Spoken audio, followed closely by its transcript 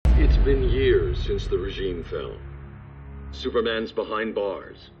since the regime fell. Superman's behind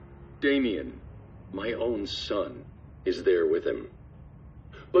bars. Damian, my own son, is there with him.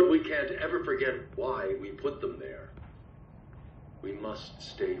 But we can't ever forget why we put them there. We must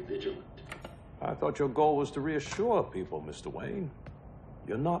stay vigilant. I thought your goal was to reassure people, Mr. Wayne.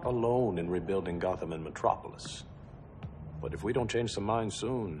 You're not alone in rebuilding Gotham and Metropolis. But if we don't change some minds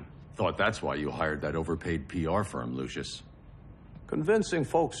soon... Thought that's why you hired that overpaid PR firm, Lucius. Convincing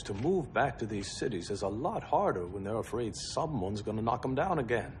folks to move back to these cities is a lot harder when they're afraid someone's gonna knock them down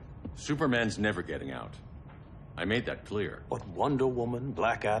again. Superman's never getting out. I made that clear. But Wonder Woman,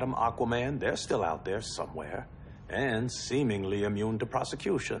 Black Adam, Aquaman, they're still out there somewhere. And seemingly immune to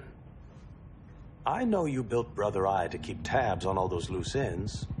prosecution. I know you built Brother Eye to keep tabs on all those loose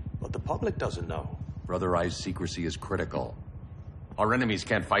ends, but the public doesn't know. Brother Eye's secrecy is critical. Our enemies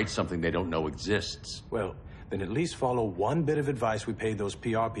can't fight something they don't know exists. Well, then at least follow one bit of advice we paid those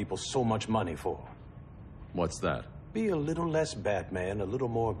PR people so much money for. What's that? Be a little less Batman, a little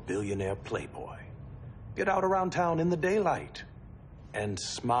more billionaire playboy. Get out around town in the daylight. And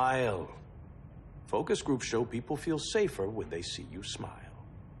smile. Focus groups show people feel safer when they see you smile.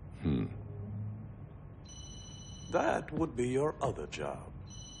 That would be your other job.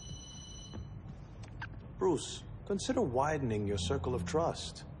 Bruce, consider widening your circle of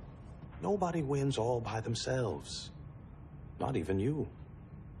trust. Nobody wins all by themselves. Not even you.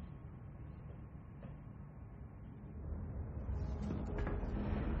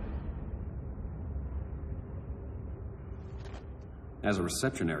 As a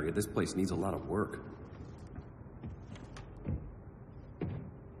reception area, this place needs a lot of work.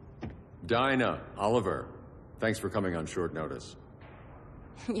 Dinah, Oliver, thanks for coming on short notice.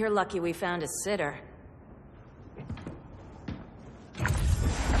 You're lucky we found a sitter.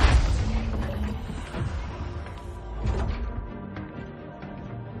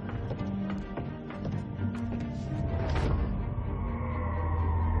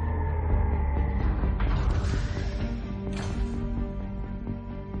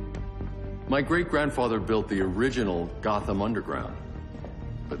 My great-grandfather built the original Gotham Underground.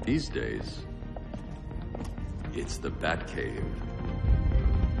 But these days, it's the Batcave.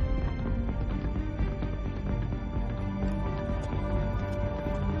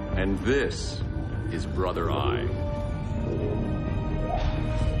 And this is Brother Eye.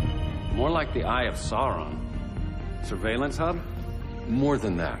 More like the Eye of Sauron. Surveillance hub? More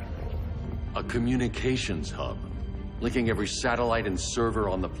than that. A communications hub. Linking every satellite and server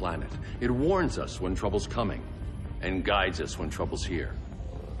on the planet. It warns us when trouble's coming, and guides us when trouble's here.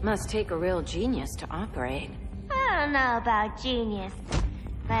 Must take a real genius to operate. I don't know about genius,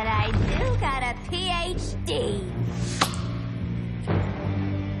 but I do got a PhD.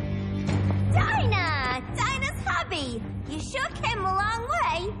 Dinah's hubby! You sure came a long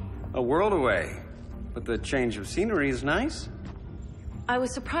way. A world away. But the change of scenery is nice. I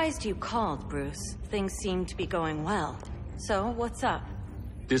was surprised you called, Bruce. Things seem to be going well. So, what's up?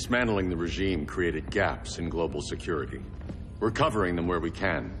 Dismantling the regime created gaps in global security. We're covering them where we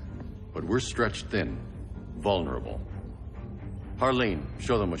can, but we're stretched thin, vulnerable. Harleen,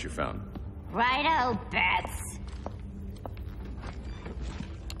 show them what you found. Righto, Bets.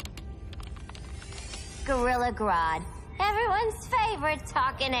 Gorilla Grodd. Everyone's favorite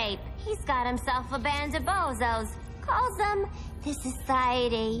talking ape. He's got himself a band of bozos. Calls them the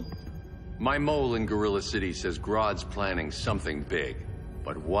Society. My mole in Gorilla City says Grodd's planning something big.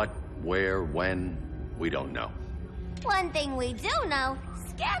 But what, where, when, we don't know. One thing we do know,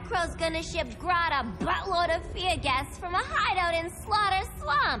 Scarecrow's gonna ship Grodd a buttload of fear gas from a hideout in Slaughter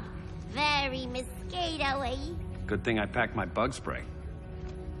Swamp. Very mosquito-y. Good thing I packed my bug spray.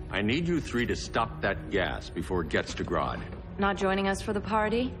 I need you three to stop that gas before it gets to Grodd. Not joining us for the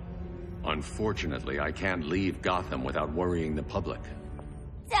party? Unfortunately, I can't leave Gotham without worrying the public.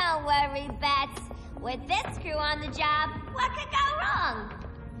 Don't worry, Bets. With this crew on the job, what could go wrong?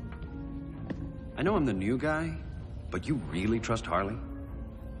 I know I'm the new guy, but you really trust Harley?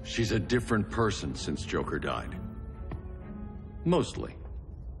 She's a different person since Joker died. Mostly.